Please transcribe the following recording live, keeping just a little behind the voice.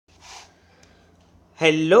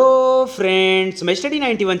Hello friends, मैं study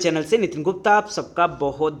 91 channel से नितिन गुप्ता आप सबका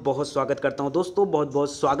बहुत बहुत स्वागत करता हूं। दोस्तों बहुत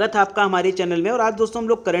बहुत स्वागत है आपका हमारे चैनल में। और आज दोस्तों हम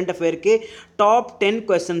लोग करंट अफेयर के टॉप 10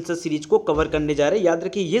 क्वेश्चन सीरीज को कवर करने जा रहे हैं। याद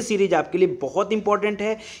रखिए ये सीरीज आपके लिए बहुत इंपॉर्टेंट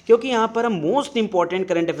है क्योंकि यहां पर हम मोस्ट इंपॉर्टेंट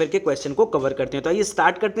करंट अफेयर के क्वेश्चन को कवर करते हैं। तो आइए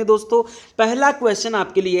स्टार्ट करते हैं दोस्तों। पहला क्वेश्चन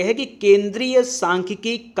आपके लिए है कि केंद्रीय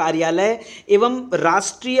सांख्यिकी कार्यालय एवं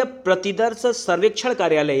राष्ट्रीय प्रतिदर्श सर्वेक्षण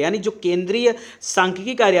कार्यालय, यानी जो केंद्रीय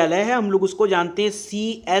सांख्यिकी कार्यालय है हम लोग उसको जानते हैं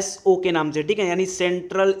CSO के नाम से, ठीक है, यानी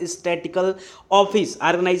सेंट्रल स्टैटिकल ऑफिस।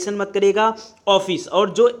 ऑर्गेनाइजेशन मत करिएगा, ऑफिस। और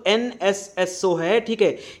जो NSSO है, ठीक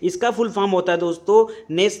है, इसका फुल फॉर्म होता है दोस्तों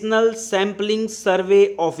नेशनल सैंपलिंग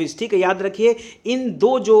सर्वे ऑफिस। ठीक है, याद रखिए इन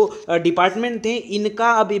दो जो डिपार्टमेंट थे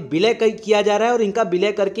इनका अभी विलय किया जा रहा है और इनका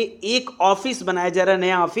विलय करके एक ऑफिस बनाया जा रहा है,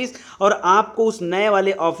 नया ऑफिस। और आपको उस नए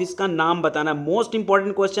वाले ऑफिस का नाम बताना मोस्ट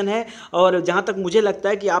इंपॉर्टेंट क्वेश्चन है। और जहां तक मुझे लगता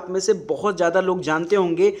है कि आप में से बहुत ज्यादा लोग जानते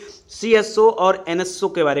होंगे CSO और NSO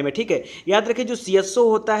के बारे में। ठीक है, याद रखिए जो CSO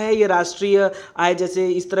होता है ये राष्ट्रीय आय जैसे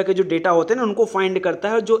इस तरह के जो डेटा होते हैं ना उनको फाइंड करता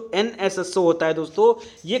है। और जो NSSO होता है दोस्तों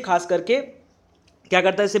ये खास करके क्या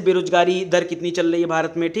करता है, जैसे बेरोजगारी दर कितनी चल रही है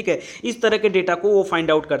भारत में, ठीक है, इस तरह के डेटा को वो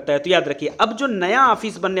फाइंड आउट करता है। तो याद रखिए अब जो नया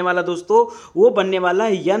ऑफिस बनने वाला दोस्तों वो बनने वाला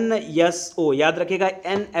है NSO। याद रखिएगा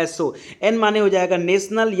NSO, N माने हो जाएगा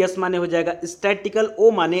नेशनल, यस माने हो जाएगा स्टैटिकल,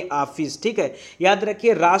 O माने ऑफिस। ठीक है, याद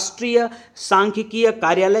रखिए राष्ट्रीय सांख्यिकीय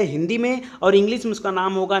कार्यालय हिंदी में और इंग्लिश में उसका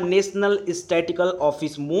नाम होगा national statistical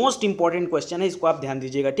office. Most important question है, इसको आप ध्यान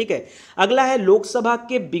दीजिएगा। ठीक है, अगला है लोकसभा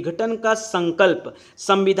के विघटन का संकल्प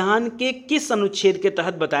संविधान के किस अनुच्छेद के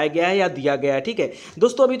तहत बताया गया है या दिया गया है। ठीक है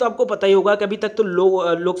दोस्तों, अभी तो आपको पता ही होगा कि अभी तक तो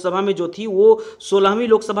लोकसभा में जो थी वो 16वीं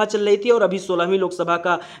लोकसभा चल रही थी और अभी 16वीं लोकसभा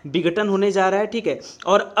का विघटन होने जा रहा है। ठीक है,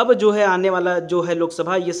 और अब जो है आने वाला जो है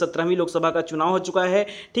लोकसभा, ये 17वीं लोकसभा का चुनाव हो चुका है।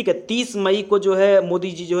 ठीक है, 30 मई को जो है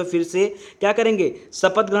मोदी जी जो है फिर से क्या करेंगे,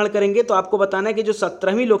 शपथ ग्रहण करेंगे। तो आपको बताना है कि जो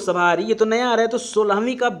 17वीं लोकसभा आ रही है ये तो नया आ रहा है, तो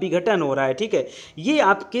 16वीं का विघटन हो रहा है। ठीक है, ये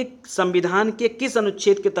आपके संविधान के किस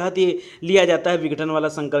अनुच्छेद के तहत ये लिया जाता है विघटन वाला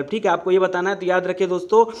संकल्प, ठीक है, आपको ये बताना है। तो याद रखिए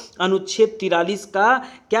दोस्तों अनुच्छेद 43 का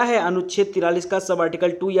क्या है, अनुच्छेद 43 का सब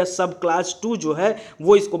आर्टिकल 2 या सब क्लास 2 जो है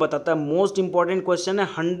वो इसको बताता है। मोस्ट इंपॉर्टेंट क्वेश्चन है,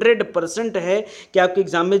 100% है कि आपके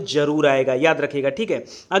एग्जाम में जरूर आएगा, याद रखिएगा। ठीक है,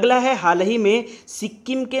 अगला है हाल ही में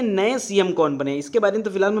सिक्किम के नए CM कौन बने। इसके बारे में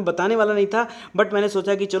तो फिलहाल मैं बताने वाला नहीं था, बट मैंने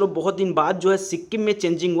सोचा कि चलो बहुत दिन बाद जो है सिक्किम में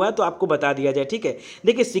चेंजिंग हुआ है तो आपको बता दिया जाए। ठीक है,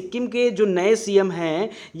 देखिए सिक्किम के जो नए CM हैं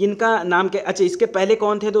इनका नाम क्या, अच्छा इसके पहले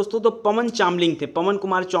कौन थे दोस्तों, तो पवन चामलिंग थे, पवन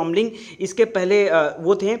कुमार चामलिंग इसके पहले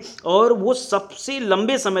वो थे। और वो सबसे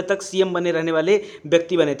लंबे समय तक CM बने रहने वाले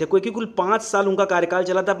व्यक्ति बने थे। कोई कि कुल 5 साल उनका कार्यकाल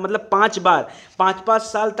चला था, मतलब 5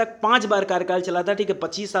 साल तक 5 बार कार्यकाल चला था। ठीक है,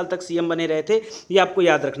 25 साल तक CM बने रहे थे, ये आपको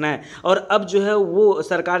याद रखना है। और अब जो है वो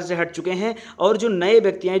सरकार से हट चुके हैं। और जो नए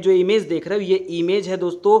व्यक्ति हैं, जो इमेज देख रहे हो ये इमेज है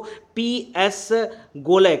दोस्तों PS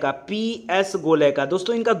गोलय का, PS गोलय का।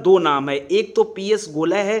 दोस्तों इनका 2 नाम है, एक तो PS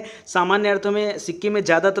गोलय है, सामान्य अर्थों में सिक्किम में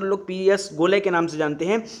ज़्यादातर लोग PS गोलय के नाम से जानते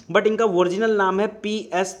हैं, बट इनका ओरिजिनल नाम है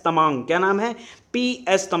PS तमांग। क्या नाम है,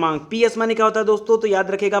 PS तमांग। PS माने क्या होता है दोस्तों, तो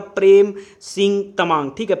याद रखेगा प्रेम सिंह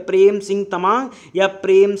तमांग। ठीक है, प्रेम सिंह तमांग या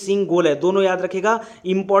प्रेम सिंह गोलय, दोनों याद रखेगा।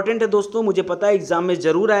 इंपॉर्टेंट है दोस्तों, मुझे पता है एग्जाम में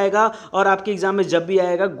जरूर आएगा और आपके एग्जाम में जब भी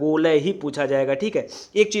आएगा गोलय ही पूछा जाएगा। ठीक है,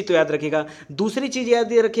 एक चीज तो याद रखेगा। दूसरी चीज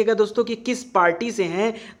याद रखिएगा दोस्तों कि किस पार्टी से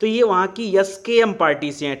हैं, तो ये वहां की SKM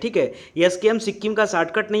पार्टी से हैं। ठीक है, SKM सिक्किम का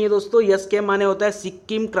शॉर्टकट नहीं है दोस्तों, SKM माने होता है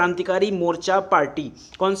सिक्किम क्रांतिकारी मोर्चा पार्टी।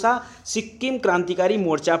 कौन सा, सिक्किम क्रांतिकारी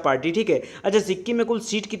मोर्चा पार्टी। ठीक है, अच्छा सिक्किम में कुल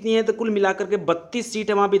सीट कितनी है, तो कुल मिलाकर के 32 सीट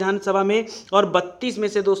है वहां विधानसभा में। और 32 में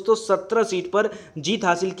से दोस्तों 17 सीट पर जीत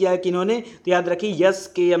हासिल किया है किन्होंने, तो याद रखिए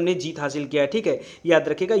SKM ने जीत हासिल किया है। ठीक है, याद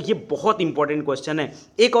रखिएगा ये बहुत इंपॉर्टेंट क्वेश्चन है।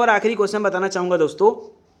 एक और आखिरी क्वेश्चन बताना चाहूंगा दोस्तों,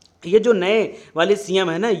 ये जो नए वाले CM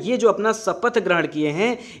है ना, ये जो अपना शपथ ग्रहण किए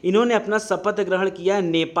हैं, इन्होंने अपना शपथ ग्रहण किया है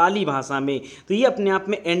नेपाली भाषा में। तो ये अपने आप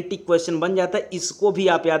में एंटी क्वेश्चन बन जाता है, इसको भी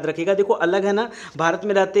आप याद रखिएगा। देखो अलग है ना, भारत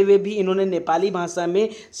में रहते हुए भी इन्होंने नेपाली भाषा में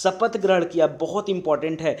शपथ ग्रहण किया, बहुत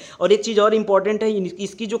इंपॉर्टेंट है। और एक चीज़ और इंपॉर्टेंट है,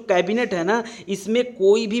 इसकी जो कैबिनेट है ना, इसमें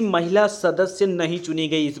कोई भी महिला सदस्य नहीं चुनी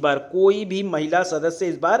गई इस बार, कोई भी महिला सदस्य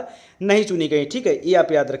इस बार नहीं चुनी गई। ठीक है, ये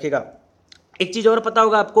आप याद रखेगा। एक चीज और पता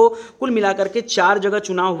होगा आपको, कुल मिलाकर के 4 जगह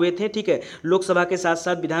चुनाव हुए थे। ठीक है, लोकसभा के साथ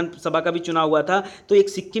साथ विधानसभा का भी चुनाव हुआ था। तो एक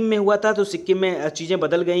सिक्किम में हुआ था, तो सिक्किम में चीज़ें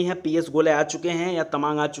बदल गई हैं, PS गोले आ चुके हैं या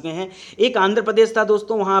तमांग आ चुके हैं। एक आंध्र प्रदेश था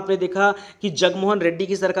दोस्तों, वहाँ आपने देखा कि जगमोहन रेड्डी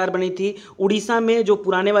की सरकार बनी थी। उड़ीसा में जो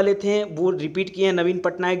पुराने वाले थे वो रिपीट किए हैं नवीन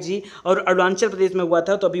पटनायक जी। और अरुणाचल प्रदेश में हुआ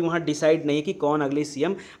था, तो अभी वहाँ डिसाइड नहीं है कि कौन अगले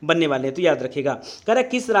CM बनने वाले हैं। तो याद रखेगा, कह रहा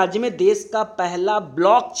किस राज्य में देश का पहला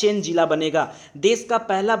ब्लॉकचेन जिला बनेगा। देश का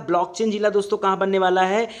पहला ब्लॉकचेन जिला दोस्तों दोस्तों कहाँ बनने वाला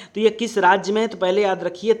है, तो ये किस राज्य में है, तो पहले याद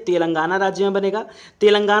रखिए तेलंगाना राज्य में बनेगा।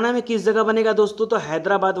 तेलंगाना में किस जगह बनेगा दोस्तों, तो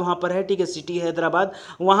हैदराबाद वहाँ पर है, ठीक है, सिटी हैदराबाद,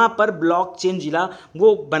 वहाँ पर ब्लॉकचेन जिला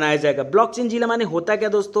वो बनाया जाएगा। ब्लॉकचेन जिला माने होता क्या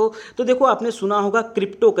दोस्तों, तो देखो आपने सुना होगा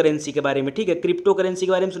क्रिप्टो करेंसी के बारे में, ठीक है, क्रिप्टो करेंसी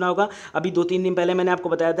के बारे में सुना होगा। अभी 2-3 दिन पहले मैंने आपको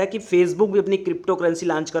बताया था कि फेसबुक भी अपनी क्रिप्टो करेंसी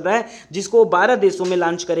लॉन्च कर रहा है, जिसको 12 देशों में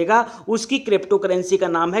लॉन्च करेगा। उसकी क्रिप्टो करेंसी का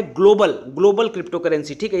नाम है ग्लोबल क्रिप्टो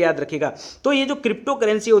करेंसी, ठीक है, याद रखिएगा। तो ये जो क्रिप्टो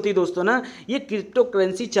करेंसी होती है दोस्तों ना, ये क्रिप्टो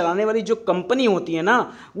करेंसी चलाने वाली जो कंपनी होती है ना,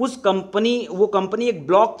 वो कंपनी एक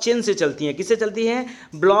ब्लॉकचेन से चलती है। किससे चलती है,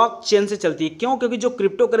 ब्लॉकचेन से चलती है। क्यों, क्योंकि जो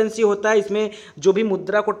क्रिप्टो करेंसी होता है इसमें जो भी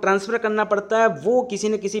मुद्रा को ट्रांसफर करना पड़ता है वो किसी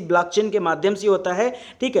न किसी ब्लॉकचेन के माध्यम से होता है,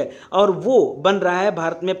 ठीक है, और वो बन रहा है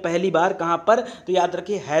भारत में पहली बार। कहां पर, तो याद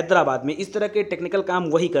रखिए हैदराबाद में। इस तरह के टेक्निकल काम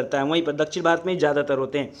वही करता है, वहीं पर दक्षिण भारत में ज्यादातर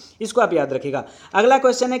होते हैं, इसको आप याद रखिएगा। अगला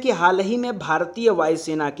क्वेश्चन है कि हाल ही में भारतीय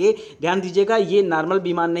वायुसेना के, ध्यान दीजिएगा ये नॉर्मल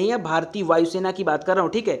विमान नहीं है, भारतीय वायुसेना की बात कर रहा हूं,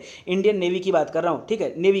 ठीक है, इंडियन नेवी की बात कर रहा हूं, ठीक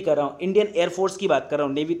है, नेवी कर रहा हूं, इंडियन एयरफोर्स की बात कर रहा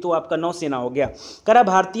हूं, नेवी तो आपका नौसेना हो गया। करा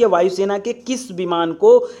भारतीय वायुसेना के किस विमान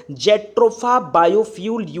को जेट्रोफा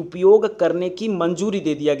बायोफ्यूल उपयोग करने की मंजूरी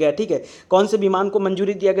दे दिया गया, ठीक है, कौन से विमान को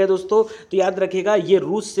मंजूरी दिया गया दोस्तों, तो याद रखिएगा ये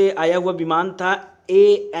रूस से आया हुआ विमान था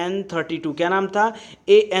AN-32, क्या नाम था,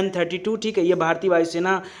 AN-32, ठीक है, ये भारतीय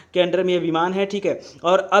वायुसेना के अंडर में ये विमान है, ठीक है,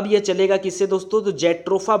 और अब ये चलेगा किससे दोस्तों, तो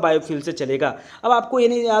जेट्रोफा बायोफ्यूल से चलेगा। अब आपको ये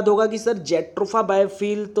नहीं याद होगा कि सर जेट्रोफा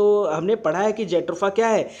बायोफ्यूल, तो हमने पढ़ा है कि जेट्रोफा क्या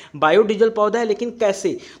है, बायोडीजल पौधा है, लेकिन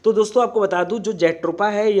कैसे, तो दोस्तों आपको बता दूं जो जेट्रोफा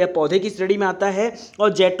है यह पौधे की श्रेणी में आता है,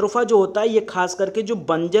 और जेट्रोफा जो होता है ये खास करके जो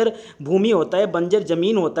बंजर भूमि होता है, बंजर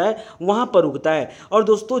जमीन होता है वहां पर उगता है। और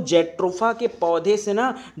दोस्तों जेट्रोफा के पौधे से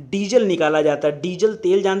ना डीजल निकाला जाता है, डीजल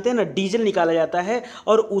तेल जानते हैं ना, डीजल निकाला जाता है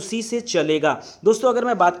और उसी से चलेगा। दोस्तों अगर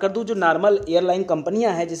मैं बात कर दूं जो नॉर्मल एयरलाइन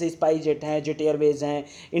कंपनियां हैं जैसे स्पाइसजेट हैं, जेट एयरवेज हैं,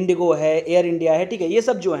 इंडिगो है, एयर इंडिया है, ठीक है, ये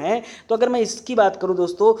सब जो हैं, तो अगर मैं इसकी बात करूं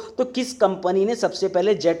दोस्तों तो किस कंपनी ने सबसे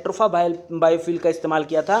पहले जेट्रोफा बायोफ्यूल का इस्तेमाल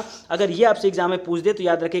किया था, अगर ये आपसे एग्जाम में पूछ दे तो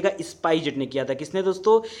याद रखिएगा स्पाइसजेट ने किया था। किसने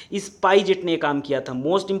दोस्तों, स्पाइसजेट ने काम किया था।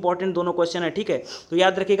 मोस्ट इंपॉर्टेंट दोनों क्वेश्चन है, ठीक है, तो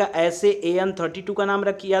याद रखिएगा ऐसे AN-32 का नाम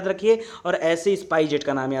याद रखिए और ऐसे स्पाइसजेट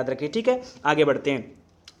का नाम याद रखिए, ठीक है। आगे बढ़ते हैं।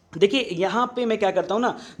 देखिए यहाँ पे मैं क्या करता हूँ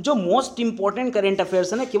ना, जो मोस्ट इंपॉर्टेंट करंट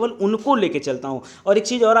अफेयर्स है ना केवल उनको लेके चलता हूँ। और एक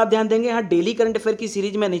चीज़ और आप ध्यान देंगे, यहाँ डेली करंट अफेयर की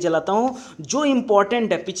सीरीज में नहीं चलाता हूँ, जो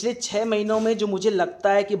इंपॉर्टेंट है पिछले 6 महीनों में जो मुझे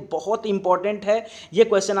लगता है कि बहुत इंपॉर्टेंट है, ये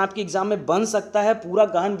क्वेश्चन आपके एग्जाम में बन सकता है, पूरा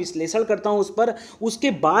गहन विश्लेषण करता हूँ उस पर,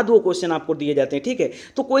 उसके बाद वो क्वेश्चन आपको दिए जाते हैं, ठीक है।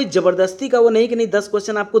 तो कोई जबरदस्ती का वो नहीं कि नहीं 10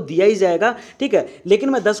 क्वेश्चन आपको दिया ही जाएगा, ठीक है, लेकिन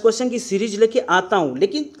मैं 10 क्वेश्चन की सीरीज लेके आता हूँ,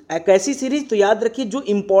 लेकिन कैसी सीरीज, तो याद रखिए जो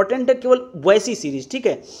इंपॉर्टेंट है केवल वैसी सीरीज, ठीक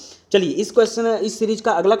है। चलिए इस सीरीज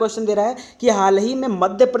का अगला क्वेश्चन दे रहा है कि हाल ही में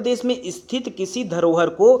मध्य प्रदेश में स्थित किसी धरोहर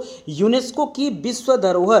को यूनेस्को की विश्व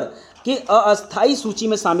धरोहर कि अस्थाई सूची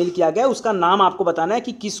में शामिल किया गया, उसका नाम आपको बताना है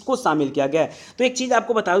कि किसको शामिल किया गया है। तो एक चीज़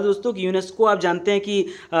आपको बता दूं दोस्तों कि यूनेस्को आप जानते हैं कि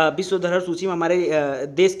विश्व धरोहर सूची में हमारे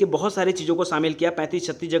देश के बहुत सारी चीज़ों को शामिल किया,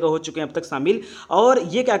 35-36 जगह हो चुके हैं अब तक शामिल। और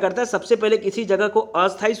ये क्या करता है, सबसे पहले किसी जगह को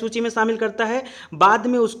अस्थाई सूची में शामिल करता है, बाद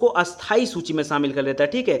में उसको अस्थाई सूची में शामिल कर लेता है,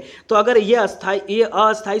 ठीक है। तो अगर ये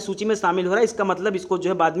अस्थाई सूची में शामिल हो रहा है, इसका मतलब इसको जो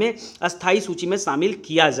है बाद में अस्थाई सूची में शामिल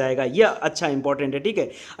किया जाएगा। यह अच्छा इंपॉर्टेंट है, ठीक है।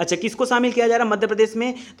 अच्छा, किसको शामिल किया जा रहा है मध्य प्रदेश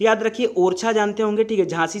में, तो याद रखिए ओरछा जानते होंगे, ठीक है,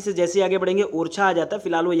 झांसी से जैसे आगे बढ़ेंगे ओरछा आ जाता है,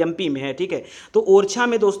 फिलहाल वो MP में है, ठीक है। तो ओरछा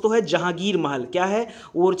में दोस्तों है जहांगीर महल, क्या है,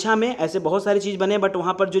 ओरछा में ऐसे बहुत सारी चीज बने, बट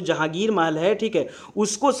वहां पर जो जहांगीर महल है, ठीक है,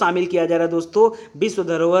 उसको शामिल किया जा रहा है दोस्तों विश्व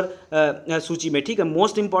धरोहर सूची में, ठीक है।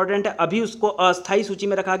 मोस्ट इंपॉर्टेंट है, अभी उसको अस्थाई सूची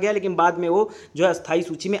में रखा गया, लेकिन बाद में वो जो है अस्थाई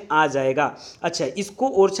सूची में आ जाएगा। अच्छा, इसको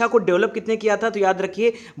ओरछा को डेवलप कितने किया था, तो याद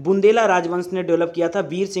रखिए बुंदेला राजवंश ने डेवलप किया था।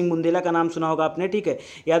 वीर सिंह बुंदेला का नाम सुना होगा आपने, ठीक है,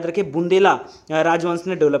 याद रखिए बुंदेला राजवंश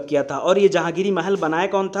ने डेवलप किया था। और ये जहांगीरी महल बनाया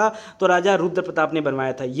कौन था, तो राजा रुद्र प्रताप ने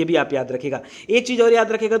बनवाया था, ये भी आप याद रखिएगा। एक चीज और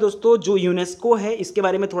याद रखिएगा दोस्तों, जो यूनेस्को है इसके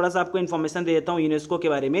बारे में थोड़ा सा आपको इंफॉर्मेशन दे देता हूं यूनेस्को के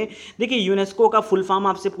बारे में। देखिए यूनेस्को का फुल फॉर्म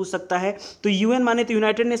आपसे पूछ सकता है, तो UN माने तो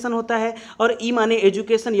यूनाइटेड नेशन होता है, और E माने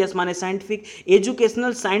एजुकेशन, यस माने साइंटिफिक,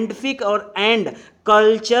 एजुकेशनल, साइंटिफिक और एंड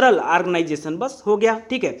कल्चरल ऑर्गेनाइजेशन, बस हो गया,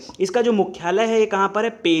 ठीक है। इसका जो मुख्यालय है ये कहां पर है,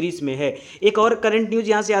 पेरिस में है। एक और करंट न्यूज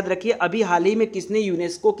यहां से याद रखिए, अभी हाल ही में किसने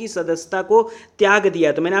यूनेस्को की सदस्यता को त्याग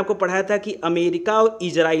दिया, तो मैंने आपको पढ़ाया था कि अमेरिका और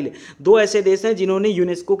इजराइल दो ऐसे देश हैं जिन्होंने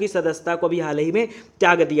यूनेस्को की सदस्यता को अभी हाल ही में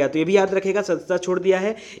त्याग दिया, तो ये भी याद रखेगा, सदस्यता छोड़ दिया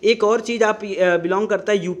है। एक और चीज आप बिलोंग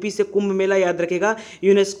करता है यूपी से, कुंभ मेला, याद रखेगा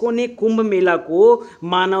यूनेस्को ने कुंभ मेला को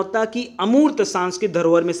मानवता की अमूर्त सांस्कृतिक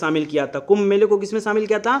धरोहर में शामिल किया था। कुंभ मेले को किसमें शामिल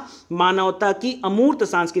किया था, मानवता की अमूर्त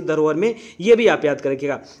सांस्कृतिक धरोहर में, ये भी आप याद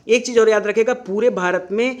रखिएगा। एक चीज और याद रखिएगा, पूरे भारत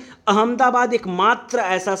में अहमदाबाद एकमात्र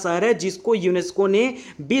ऐसा शहर है जिसको यूनेस्को ने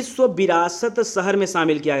विश्व विरासत शहर में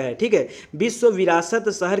शामिल किया है। ठीक है, विश्व विरासत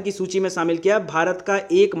शहर की सूची में शामिल किया भारत का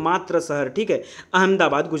एकमात्र शहर। ठीक है,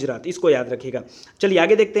 अहमदाबाद गुजरात, इसको याद रखिएगा। चलिए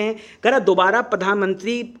आगे देखते हैं। कह रहा दोबारा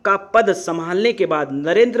प्रधानमंत्री का पद संभालने के बाद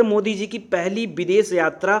नरेंद्र मोदी जी की पहली विदेश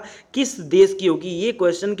यात्रा किस देश की होगी? ये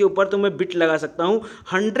क्वेश्चन के ऊपर तो मैं बिट लगा सकता हूं,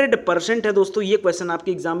 100% है दोस्तों, ये क्वेश्चन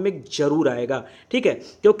आपके एग्जाम में जरूर आएगा। ठीक है,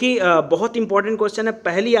 क्योंकि बहुत इंपॉर्टेंट क्वेश्चन है,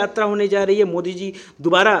 पहली यात्रा होने जा रही है, मोदी जी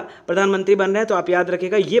दोबारा प्रधानमंत्री बन रहे हैं, तो आप याद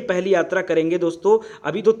रखिएगा ये पहली यात्रा करेंगे दोस्तों।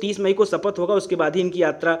 अभी तो 30 मई को शपथ होगा, उसके बाद ही इनकी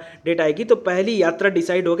यात्रा डेट आएगी, तो पहली यात्रा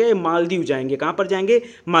डिसाइड हो गया, मालदीव जाएंगे। कहां पर जाएंगे?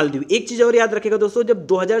 मालदीव। एक चीज और याद रखिएगा दोस्तों, जब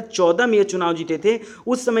 2014 में ये चुनाव जीते थे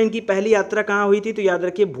उस समय इनकी पहली यात्रा कहां हुई थी? तो याद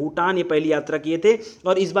रखिए भूटान ये पहली यात्रा किए थे,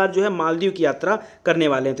 और इस बार जो है मालदीव की यात्रा करने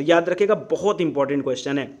वाले हैं। तो याद रखिएगा, बहुत इंपॉर्टेंट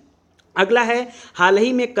क्वेश्चन है। अगला है, हाल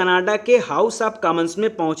ही में कनाडा के हाउस ऑफ कॉमन्स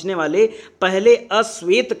में पहुंचने वाले पहले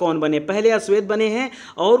अश्वेत कौन बने? पहले अश्वेत बने हैं,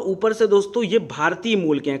 और ऊपर से दोस्तों ये भारतीय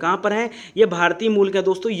मूल के हैं। कहां पर हैं? ये भारतीय मूल के हैं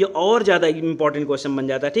दोस्तों, ये और ज्यादा इंपॉर्टेंट क्वेश्चन बन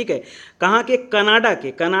जाता है। ठीक है, कहां के?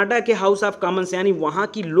 कनाडा के हाउस ऑफ कॉमन्स, यानी वहां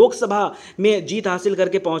की लोकसभा में जीत हासिल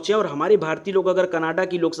करके पहुंचे। और हमारे भारतीय लोग अगर कनाडा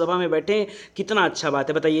की लोकसभा में बैठे हैं, कितना अच्छा बात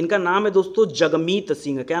है। बताइए, इनका नाम है दोस्तों जगमीत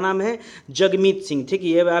सिंह। क्या नाम है? जगमीत सिंह। ठीक है,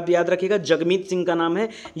 ये आप याद रखिएगा, जगमीत सिंह का नाम है,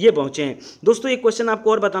 ये पहुंचे हैं। दोस्तों एक क्वेश्चन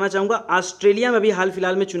आपको और बताना चाहूंगा, ऑस्ट्रेलिया में भी हाल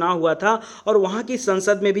फिलहाल में चुनाव हुआ था, और वहां की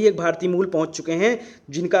संसद में भी एक भारतीय मूल पहुंच चुके हैं,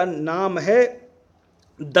 जिनका नाम है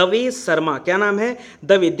दवे शर्मा। क्या नाम है?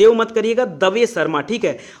 दवे, देव मत करिएगा, दवे शर्मा। ठीक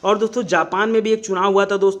है, और दोस्तों जापान में भी एक चुनाव हुआ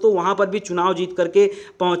था दोस्तों, वहां पर भी चुनाव जीत करके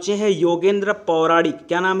पहुंचे हैं योगेंद्र पौराणिक।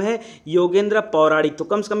 क्या नाम है? योगेंद्र पौराणिक। तो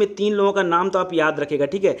कम से कम ये 3 लोगों का नाम तो आप याद रखेगा।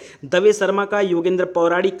 ठीक है, दवे शर्मा का, योगेंद्र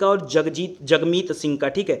पौराणिक का, और जगमीत सिंह का।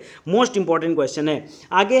 ठीक है, मोस्ट इंपॉर्टेंट क्वेश्चन है।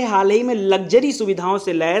 आगे, हाल ही में लग्जरी सुविधाओं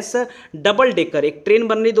से लैस डबल डेकर एक ट्रेन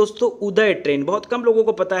बन रही दोस्तों, उदय ट्रेन। बहुत कम लोगों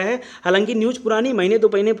को पता है, हालांकि न्यूज पुरानी, महीने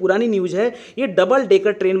 2 महीने पुरानी न्यूज है। ये डबल डेकर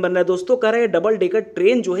ट्रेन बन रहा है दोस्तों। कह रहा है डबल डेकर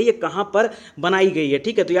ट्रेन जो है ये कहां पर बनाई गई है?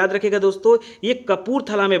 ठीक है, तो याद रखिएगा दोस्तों, ये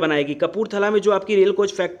कपूरथला में बनाएगी। कपूरथला में जो आपकी रेल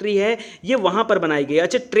कोच फैक्ट्री है, ये वहां पर बनाई गई।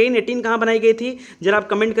 अच्छा, ट्रेन 18 कहां बनाई गई थी? जरा आप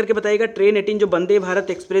कमेंट करके बताइएगा। ट्रेन 18 जो वंदे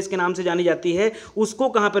भारत एक्सप्रेस के नाम से जानी जाती है, उसको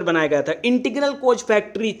कहां पर बनाया गया था? Integral coach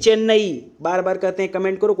factory Chennai. बार बार कहते हैं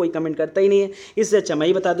कमेंट करो, कोई कमेंट करता ही नहीं है, इससे अच्छा मैं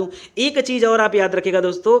ही बता दूं। एक चीज और आप याद रखिएगा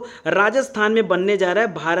दोस्तों, राजस्थान में बनने जा रहा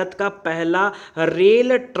है भारत का पहला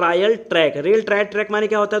rail trial track. Rail trial track माने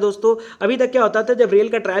क्या होता है दोस्तों? अभी तक क्या होता था, जब रेल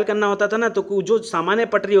का ट्रायल करना होता था ना, तो जो सामान्य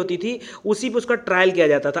पटरी होती थी उसी पर उसका ट्रायल किया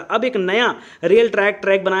जाता था। अब एक नया रेल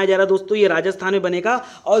ट्रैक बनाया जा रहा है दोस्तों, ये राजस्थान में बनेगा,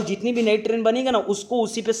 और जितनी भी नई ट्रेन बनेगी ना, उसको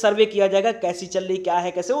उसी पे सर्वे किया जाएगा, कैसी चल रही, क्या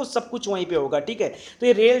है, कैसे, वो सब कुछ वहीं पे होगा। ठीक है, तो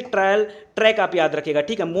ये रेल ट्रायल ट्रैक आप याद रखिएगा।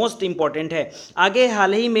 ठीक है, मोस्ट इंपॉर्टेंट है। आगे,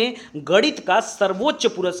 हाल ही में गणित का सर्वोच्च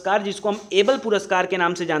पुरस्कार, जिसको हम एबल पुरस्कार के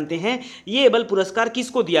नाम से जानते हैं, ये एबल पुरस्कार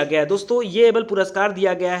किसको दिया गया है दोस्तों? ये एबल पुरस्कार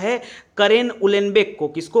दिया गया है करेन उलेनबेक को।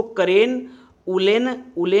 किसको? करेन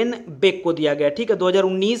उलेनबेक को दिया गया। ठीक है,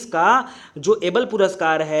 2019 का जो एबल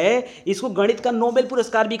पुरस्कार है, इसको गणित का नोबेल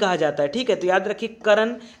पुरस्कार भी कहा जाता है। ठीक है, तो याद रखिए,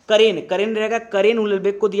 करेन रहेगा, करेन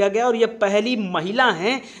उलेनबेक को दिया गया, और ये पहली महिला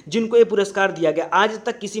हैं जिनको ये पुरस्कार दिया गया। आज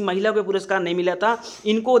तक किसी महिला को पुरस्कार नहीं मिला था,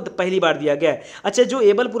 इनको पहली बार दिया गया है। अच्छा, जो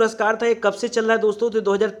एबल पुरस्कार था ये कब से चल रहा है दोस्तों? तो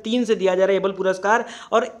 2003 से दिया जा रहा है एबल पुरस्कार।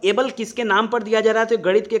 और एबल किसके नाम पर दिया जा रहा है? तो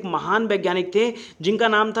गणित के एक महान वैज्ञानिक थे, जिनका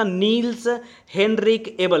नाम था नील्स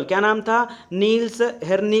हेनरिक एबल। क्या नाम था? नील्स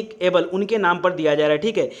हेनरिक एबल, उनके नाम पर दिया जा रहा है।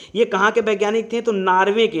 ठीक है, ये कहाँ के वैज्ञानिक थे? तो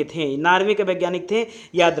नॉर्वे के थे, नॉर्वे के वैज्ञानिक थे,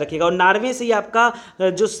 याद रखिएगा। और नॉर्वे से ही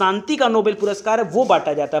आपका जो शांति का नोबेल पुरस्कार है वो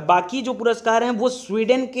बांटा जाता है। बाकी जो पुरस्कार हैं वो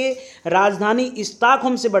स्वीडन के राजधानी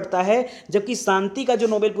स्टॉकहोम से बढ़ता है, जबकि शांति का जो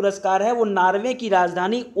नोबेल पुरस्कार है वो नॉर्वे की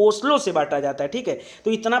राजधानी ओस्लो से बांटा जाता है। ठीक है,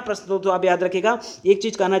 तो इतना प्रश्न तो आप याद रखिएगा। एक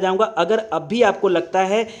चीज कहना चाहूंगा, अगर अब भी आपको लगता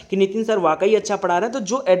है कि नितिन सर वाकई अच्छा पढ़ा रहे हैं, तो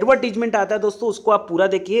जो एडवर्टीजमेंट आता है दोस्तों उसको आप पूरा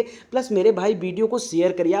देखिए, प्लस मेरे भाई वीडियो को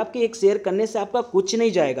शेयर करिए। आपके एक शेयर करने से आपका कुछ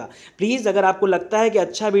नहीं जाएगा। प्लीज, अगर आपको लगता है कि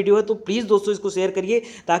अच्छा वीडियो है तो प्लीज दोस्तों इसको शेयर करिए,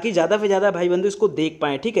 ताकि ज्यादा से ज्यादा भाई बंधु इसको देख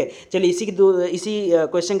पाए। ठीक है, चलिए इसी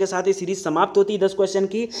क्वेश्चन के साथ ये सीरीज समाप्त होती है 10 क्वेश्चन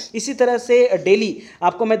की। इसी तरह से डेली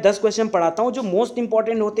आपको मैं 10 क्वेश्चन पढ़ाता हूं जो मोस्ट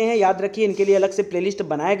इंपॉर्टेंट होते हैं, याद रखिए। इनके लिए अलग से प्लेलिस्ट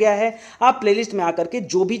बनाया गया है, आप प्लेलिस्ट में आकर के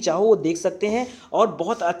जो भी चाहो वो देख सकते हैं। और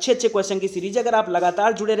बहुत अच्छे क्वेश्चन की सीरीज, अगर आप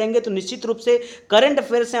लगातार जुड़े रहेंगे तो निश्चित रूप से करंट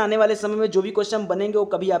अफेयर से आने वाले समय में जो भी क्वेश्चन बनेंगे वो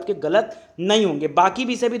कभी आपके गलत नहीं होंगे। बाकी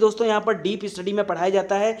विषय भी दोस्तों यहाँ पर डीप स्टडी में पढ़ाया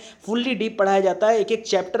जाता है, फुल्ली डीप पढ़ाया जाता है, एक एक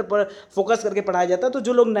चैप्टर पर फोकस करके पढ़ाया जाता है। तो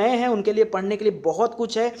जो लोग नए हैं उनके लिए पढ़ने के लिए बहुत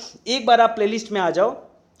कुछ है। एक बार आप प्लेलिस्ट में आ जाओ,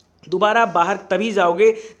 दोबारा बाहर तभी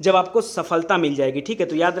जाओगे जब आपको सफलता मिल जाएगी। ठीक है,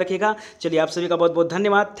 तो याद रखिएगा। चलिए, आप सभी का बहुत बहुत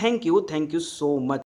धन्यवाद। Thank you so much.